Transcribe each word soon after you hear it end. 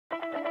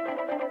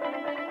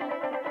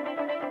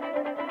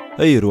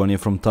Hey, Ruan here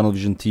from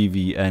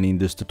TunnelvizionTV, and in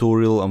this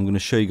tutorial I'm going to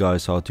show you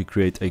guys how to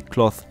create a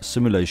cloth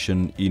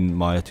simulation in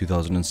Maya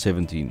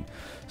 2017.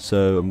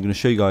 So I'm going to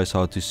show you guys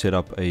how to set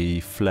up a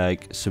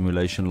flag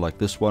simulation like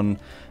this one.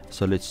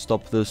 So let's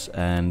stop this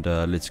and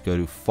let's go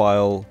to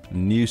File,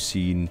 New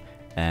Scene,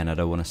 and I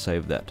don't want to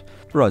save that.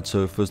 Right,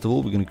 so first of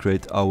all we're going to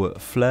create our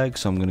flag.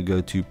 So I'm going to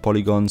go to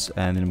Polygons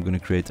and then I'm going to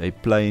create a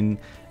plane.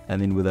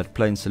 And then with that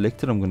plane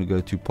selected, I'm going to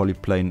go to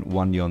Polyplane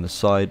 1 here on the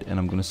side, and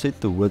I'm going to set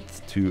the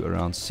width to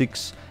around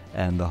 6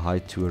 and the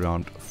height to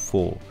around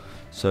 4.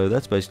 So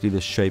that's basically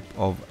the shape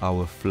of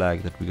our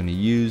flag that we're going to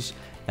use.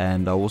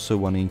 And I also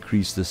want to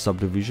increase the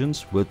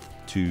subdivisions, width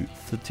to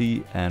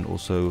 30 and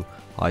also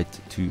height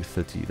to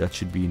 30. That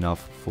should be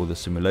enough for the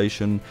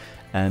simulation.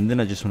 And then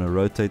I just want to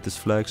rotate this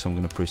flag, so I'm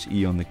going to press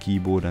E on the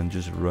keyboard and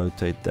just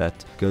rotate that.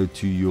 Go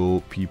to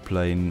your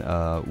P-plane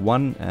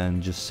 1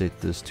 and just set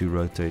this to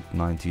rotate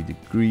 90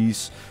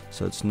 degrees,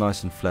 so it's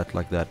nice and flat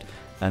like that.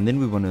 And then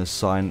we want to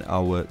assign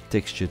our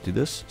texture to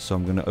this, so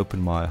I'm going to open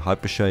my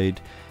Hypershade,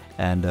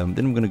 and then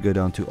I'm going to go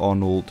down to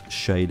Arnold,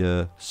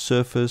 Shader,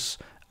 Surface,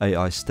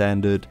 AI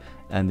Standard,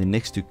 and then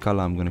next to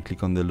Color I'm going to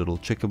click on the little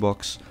checker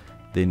box,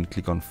 then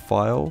click on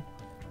File,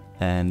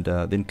 and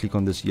then click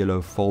on this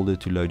yellow folder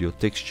to load your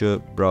texture.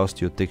 Browse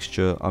to your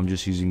texture. I'm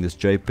just using this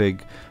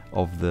JPEG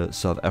of the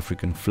South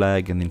African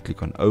flag, and then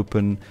click on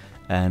Open,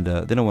 and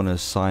then I want to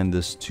assign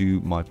this to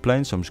my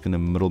plane, so I'm just going to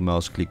middle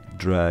mouse click,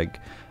 drag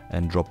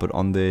and drop it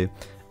on there.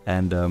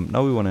 And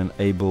now we want to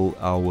enable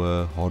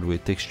our hardware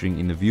texturing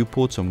in the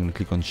viewport, so I'm going to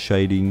click on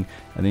Shading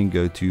and then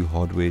go to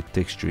Hardware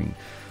Texturing.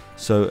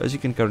 So as you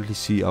can currently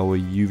see, our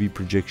UV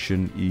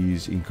projection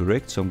is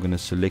incorrect, so I'm going to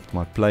select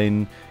my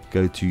plane,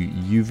 go to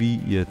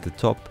UV here at the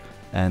top,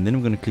 and then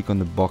I'm going to click on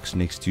the box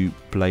next to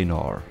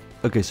Planar.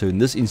 Okay, so in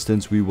this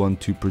instance we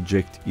want to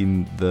project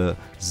in the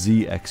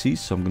Z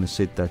axis, so I'm going to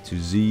set that to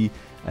Z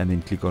and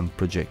then click on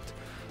Project.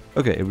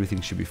 Okay, everything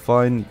should be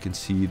fine. You can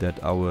see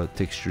that our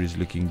texture is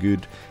looking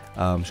good.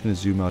 I'm just going to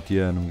zoom out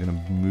here and I'm going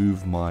to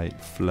move my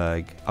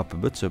flag up a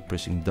bit, so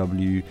pressing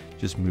W,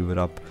 just move it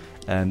up.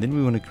 And then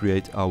we want to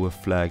create our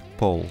flag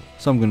pole.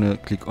 So I'm going to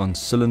click on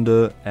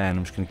cylinder and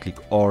I'm just going to click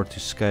R to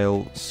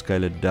scale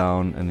it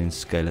down, and then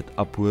scale it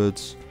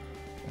upwards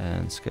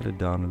and scale it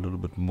down a little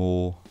bit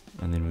more,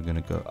 and then we're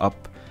going to go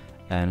up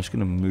and I'm just going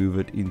to move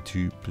it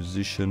into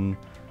position,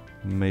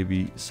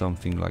 maybe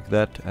something like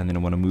that. And then I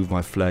want to move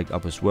my flag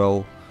up as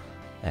well,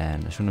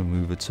 and I just want to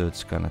move it so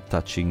it's kind of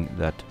touching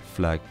that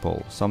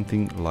flagpole,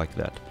 something like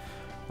that.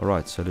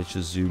 Alright, so let's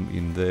just zoom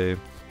in there.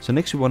 So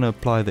next we want to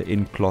apply the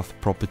ncloth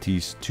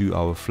properties to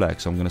our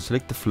flag. So I'm going to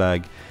select the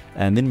flag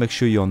and then make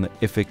sure you're on the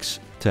FX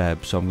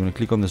tab. So I'm going to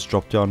click on this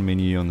drop down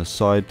menu on the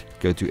side,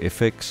 go to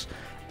FX,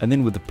 and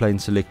then with the plane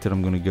selected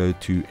I'm going to go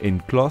to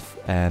ncloth,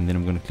 and then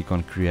I'm going to click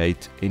on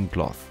create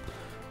ncloth.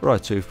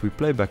 Right, so if we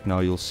play back now,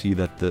 you'll see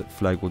that the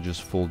flag will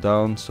just fall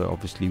down, so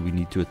obviously we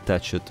need to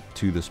attach it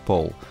to this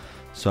pole.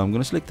 So I'm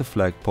going to select the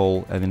flag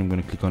pole and then I'm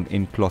going to click on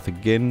ncloth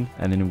again,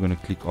 and then I'm going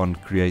to click on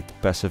create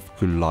passive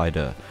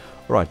collider.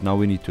 Right, now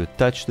we need to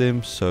attach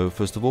them. So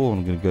first of all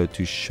I'm going to go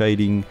to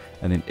shading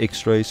and then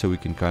X-ray, so we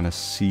can kind of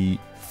see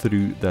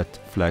through that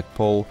flag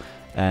pole.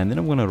 And then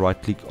I'm going to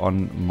right click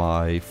on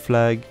my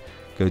flag,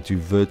 go to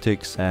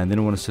vertex, and then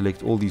I want to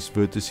select all these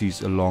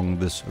vertices along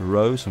this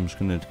row. So I'm just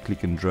going to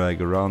click and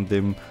drag around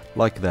them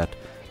like that.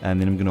 And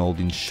then I'm going to hold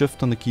in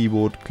shift on the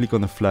keyboard, click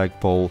on the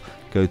flagpole,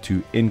 go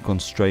to end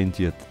constraint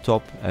here at the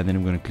top, and then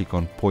I'm going to click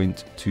on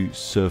point to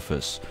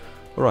surface.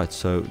 Alright,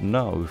 so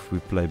now if we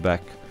play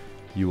back,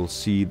 you will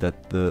see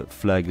that the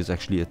flag is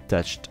actually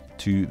attached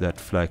to that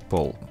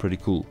flagpole. Pretty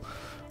cool.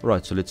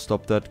 Alright, so let's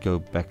stop that, go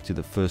back to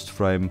the first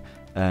frame,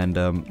 and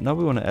now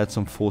we want to add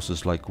some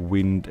forces like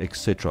wind,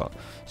 etc.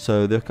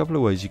 So there are a couple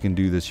of ways you can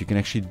do this. You can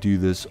actually do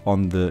this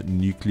on the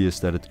nucleus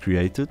that it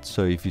created.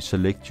 So if you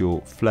select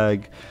your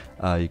flag,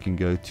 you can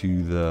go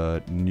to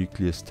the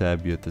nucleus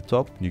tab here at the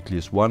top,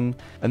 nucleus 1,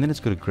 and then it's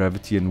got a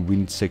gravity and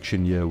wind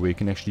section here where you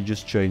can actually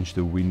just change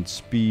the wind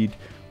speed,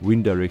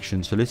 wind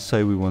direction. So let's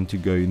say we want to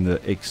go in the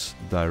X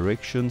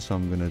direction, so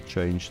I'm going to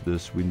change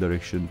this wind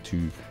direction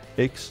to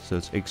X, so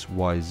it's X,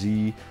 Y,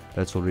 Z.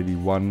 That's already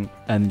 1,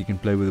 and you can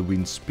play with the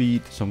wind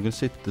speed. So I'm going to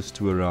set this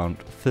to around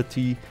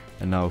 30,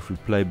 and now if we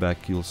play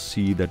back, you'll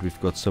see that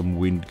we've got some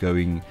wind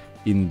going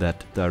in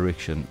that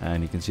direction,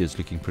 and you can see it's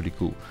looking pretty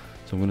cool.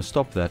 So I'm going to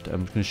stop that.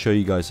 I'm just going to show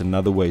you guys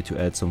another way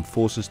to add some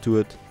forces to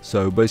it.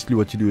 So basically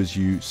what you do is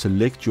you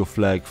select your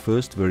flag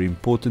first, very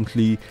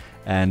importantly,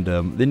 and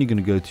then you're going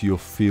to go to your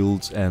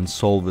fields and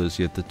solvers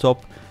here at the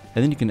top,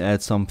 and then you can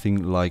add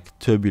something like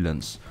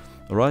turbulence.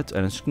 Alright, and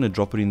I'm just going to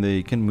drop it in there.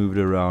 You can move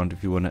it around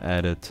if you want to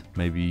add it,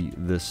 maybe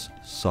this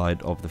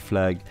side of the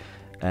flag,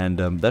 and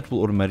that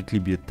will automatically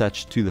be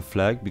attached to the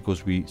flag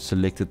because we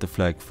selected the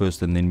flag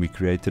first and then we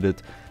created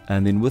it.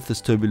 And then with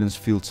this turbulence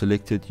field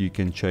selected, you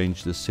can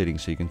change the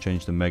settings, so you can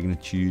change the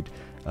magnitude,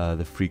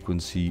 the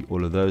frequency,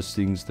 all of those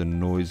things, the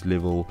noise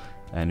level,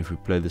 and if we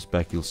play this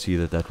back, you'll see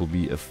that that will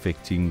be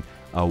affecting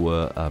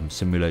our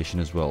simulation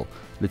as well.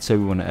 Let's say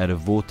we want to add a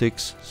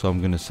vortex, so I'm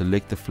going to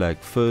select the flag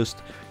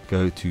first,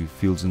 go to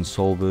fields and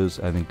solvers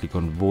and then click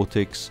on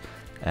vortex,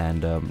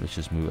 and let's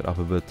just move it up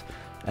a bit,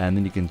 and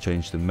then you can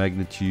change the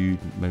magnitude.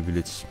 Maybe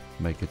let's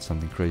make it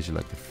something crazy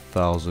like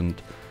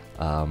 1,000,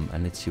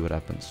 and let's see what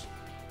happens.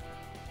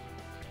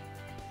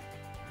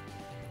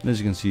 And as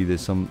you can see,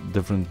 there's some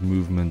different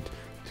movement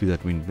to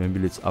that wind. Maybe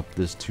let's up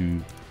this to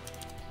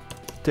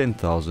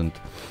 10,000, and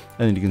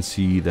then you can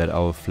see that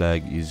our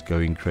flag is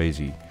going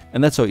crazy.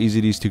 And that's how easy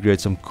it is to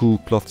create some cool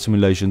cloth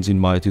simulations in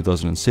Maya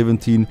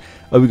 2017.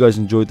 Hope you guys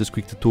enjoyed this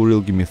quick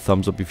tutorial. Give me a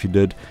thumbs up if you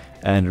did,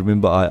 and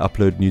remember, I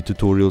upload new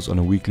tutorials on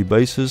a weekly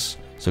basis,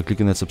 so click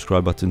on that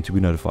subscribe button to be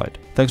notified.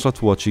 Thanks a lot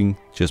for watching.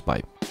 Cheers,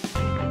 bye.